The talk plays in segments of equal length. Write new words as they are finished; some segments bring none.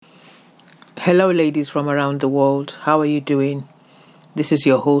Hello, ladies from around the world. How are you doing? This is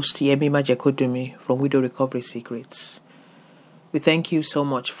your host, Yemi Majekodumi from Widow Recovery Secrets. We thank you so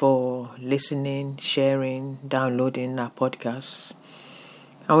much for listening, sharing, downloading our podcasts.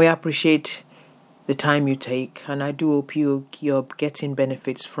 And we appreciate the time you take. And I do hope you're getting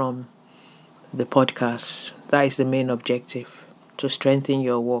benefits from the podcast. That is the main objective, to strengthen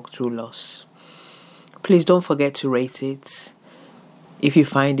your walk through loss. Please don't forget to rate it if you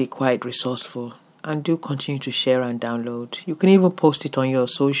find it quite resourceful, and do continue to share and download. You can even post it on your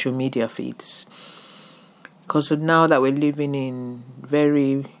social media feeds, because now that we're living in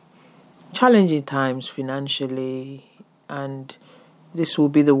very challenging times financially, and this will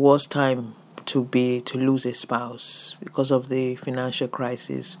be the worst time to lose a spouse because of the financial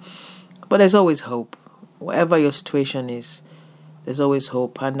crisis. But there's always hope. Whatever your situation is, there's always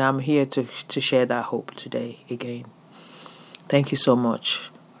hope, and I'm here to share that hope today again. Thank you so much.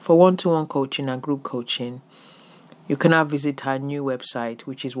 For one-to-one coaching and group coaching, you can now visit our new website,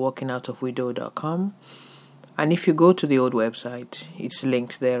 which is walkingoutofwidow.com. And if you go to the old website, it's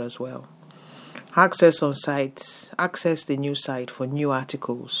linked there as well. Access the new site for new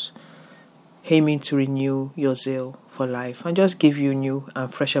articles, aiming to renew your zeal for life and just give you new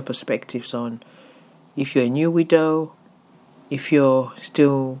and fresher perspectives on if you're a new widow, if you're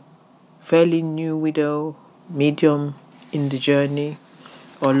still fairly new widow, medium in the journey,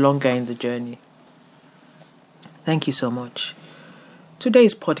 or longer in the journey. Thank you so much.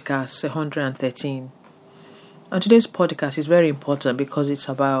 Today's podcast, 113. And today's podcast is very important because it's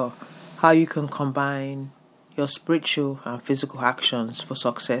about how you can combine your spiritual and physical actions for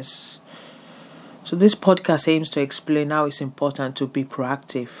success. So this podcast aims to explain how it's important to be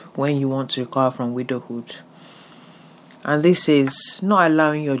proactive when you want to recover from widowhood. And this is not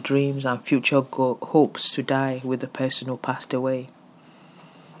allowing your dreams and future hopes to die with the person who passed away.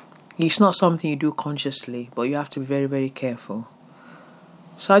 It's not something you do consciously, but you have to be very, very careful.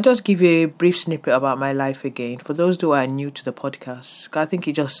 So I'll just give you a brief snippet about my life again. For those who are new to the podcast, I think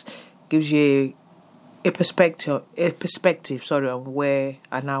it just gives you a perspective on where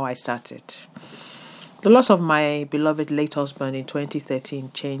and how I started. The loss of my beloved late husband in 2013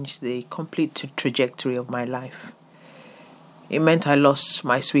 changed the complete trajectory of my life. It meant I lost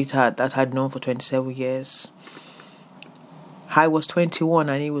my sweetheart that I'd known for 27 years. I was 21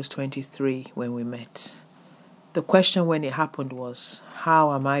 and he was 23 when we met. The question when it happened was,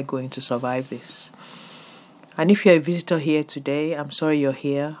 how am I going to survive this? And if you're a visitor here today, I'm sorry you're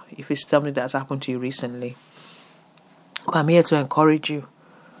here, if it's something that's happened to you recently. But I'm here to encourage you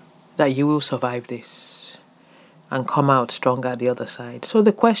that you will survive this and come out stronger at the other side. So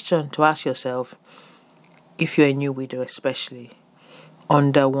the question to ask yourself, if you're a new widow especially,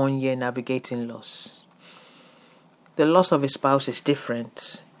 under 1 year navigating loss. The loss of a spouse is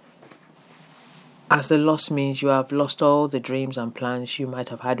different, as the loss means you have lost all the dreams and plans you might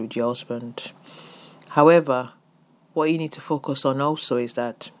have had with your husband. However, what you need to focus on also is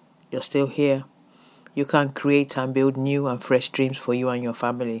that you're still here. You can create and build new and fresh dreams for you and your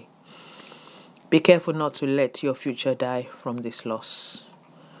family. Be careful not to let your future die from this loss.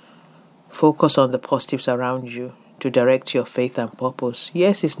 Focus on the positives around you to direct your faith and purpose.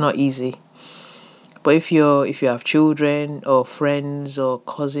 Yes, it's not easy. But if you have children or friends or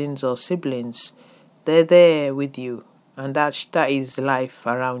cousins or siblings, they're there with you, and that is life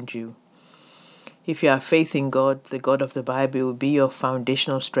around you. If you have faith in God, the God of the Bible will be your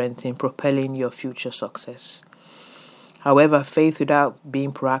foundational strength in propelling your future success. However, faith without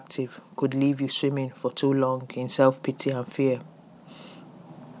being proactive could leave you swimming for too long in self-pity and fear.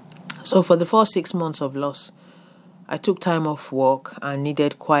 So for the first 6 months of loss, I took time off work and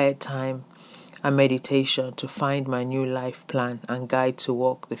needed quiet time and meditation to find my new life plan and guide to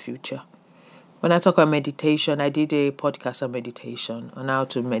walk the future. When I talk about meditation, I did a podcast on meditation on how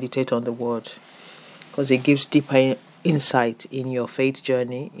to meditate on the word, because it gives deeper insight in your faith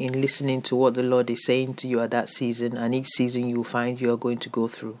journey, in listening to what the Lord is saying to you at that season, and each season you'll find you're going to go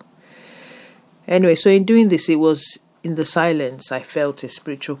through. Anyway, so in doing this, it was in the silence I felt a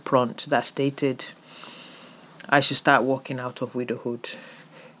spiritual prompt that stated I should start walking out of widowhood.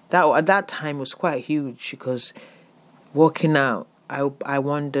 That at that time was quite huge, because walking out, I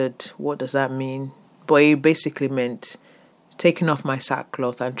wondered, what does that mean? But it basically meant taking off my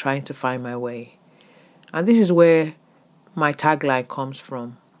sackcloth and trying to find my way. And this is where my tagline comes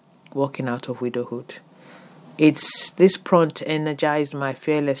from, walking out of widowhood. This prompt energized my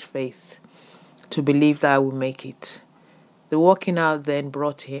fearless faith to believe that I would make it. The walking out then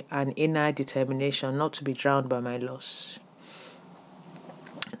brought an inner determination not to be drowned by my loss.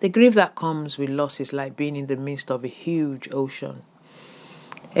 The grief that comes with loss is like being in the midst of a huge ocean.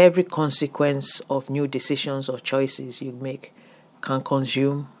 Every consequence of new decisions or choices you make can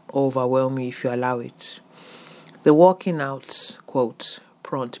consume or overwhelm you if you allow it. The walking out, quote,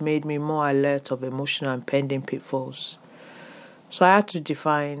 prompt made me more alert of emotional and pending pitfalls. So I had to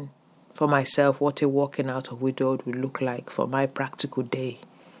define for myself what a walking out of widowhood would look like for my practical day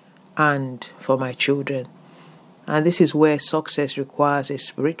and for my children. And this is where success requires a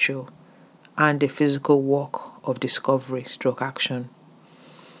spiritual and a physical walk of discovery stroke action.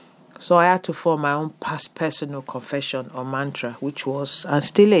 So I had to form my own past personal confession or mantra, which was, and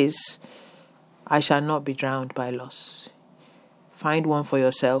still is, I shall not be drowned by loss. Find one for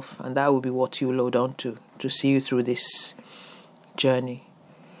yourself, and that will be what you load on to see you through this journey.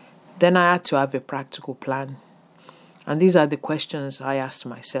 Then I had to have a practical plan. And these are the questions I asked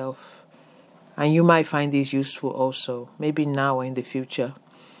myself. And you might find these useful also, maybe now or in the future.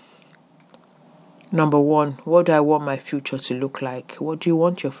 Number 1, what do I want my future to look like? What do you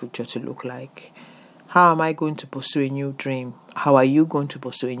want your future to look like? How am I going to pursue a new dream? How are you going to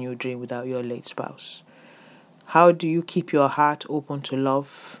pursue a new dream without your late spouse? How do you keep your heart open to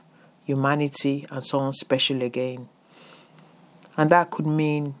love, humanity, and someone special again? And that could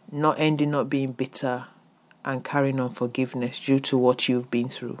mean not being bitter and carrying on forgiveness due to what you've been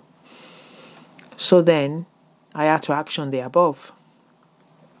through. So then, I had to action the above.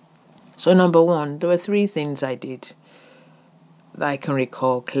 So number 1, there were 3 things I did that I can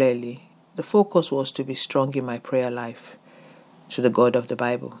recall clearly. The focus was to be strong in my prayer life to the God of the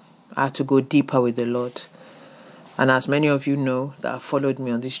Bible. I had to go deeper with the Lord. And as many of you know that have followed me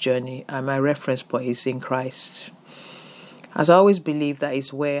on this journey, my reference point is in Christ. As I always believe, that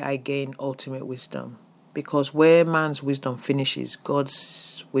is where I gain ultimate wisdom. Because where man's wisdom finishes,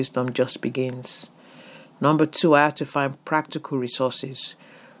 God's wisdom just begins. Number 2, I had to find practical resources,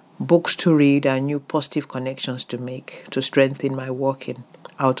 books to read and new positive connections to make to strengthen my walking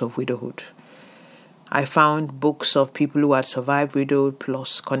out of widowhood. I found books of people who had survived widowhood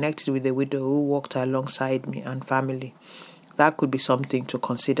plus connected with a widow who walked alongside me and family. That could be something to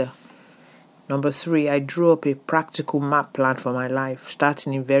consider. Number 3, I drew up a practical map plan for my life,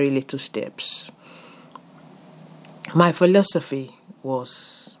 starting in very little steps. My philosophy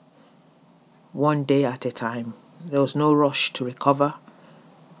was one day at a time. There was no rush to recover.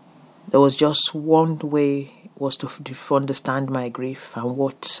 There was just one way, was to understand my grief and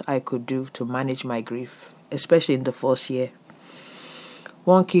what I could do to manage my grief, especially in the first year.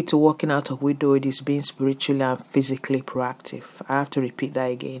 One key to walking out of widowhood is being spiritually and physically proactive. I have to repeat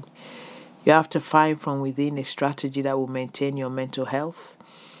that again. You have to find from within a strategy that will maintain your mental health,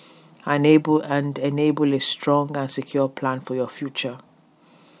 enable a strong and secure plan for your future.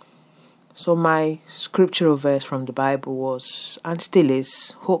 So my scriptural verse from the Bible was, and still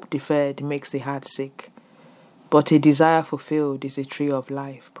is, hope deferred makes the heart sick, but a desire fulfilled is a tree of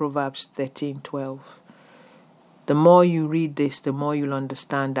life. Proverbs 13:12. The more you read this, the more you'll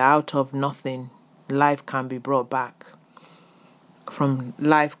understand that out of nothing, life can be brought back. From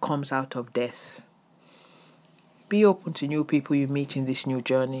life comes out of death. Be open to new people you meet in this new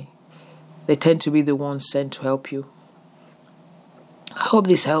journey. They tend to be the ones sent to help you. I hope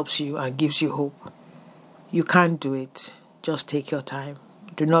this helps you and gives you hope. You can do it. Just take your time.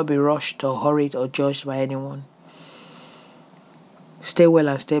 Do not be rushed or hurried or judged by anyone. Stay well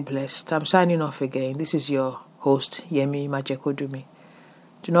and stay blessed. I'm signing off again. This is your host, Yemi Majekodumi.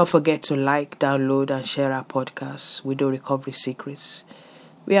 Do not forget to like, download, and share our podcast, Widow Recovery Secrets.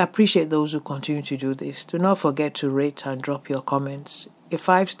 We appreciate those who continue to do this. Do not forget to rate and drop your comments. A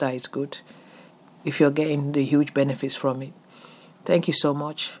 5-star is good if you're getting the huge benefits from it. Thank you so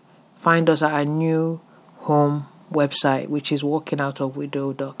much. Find us at our new home website, which is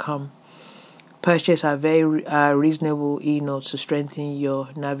walkingoutofwidow.com. Purchase our very reasonable e-notes to strengthen your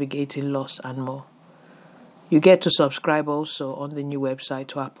navigating loss and more. You get to subscribe also on the new website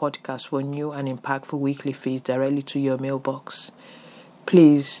to our podcast for new and impactful weekly feeds directly to your mailbox.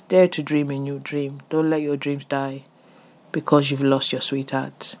 Please dare to dream a new dream. Don't let your dreams die because you've lost your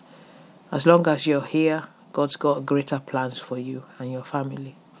sweetheart. As long as you're here, God's got greater plans for you and your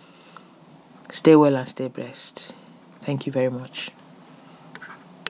family. Stay well and stay blessed. Thank you very much.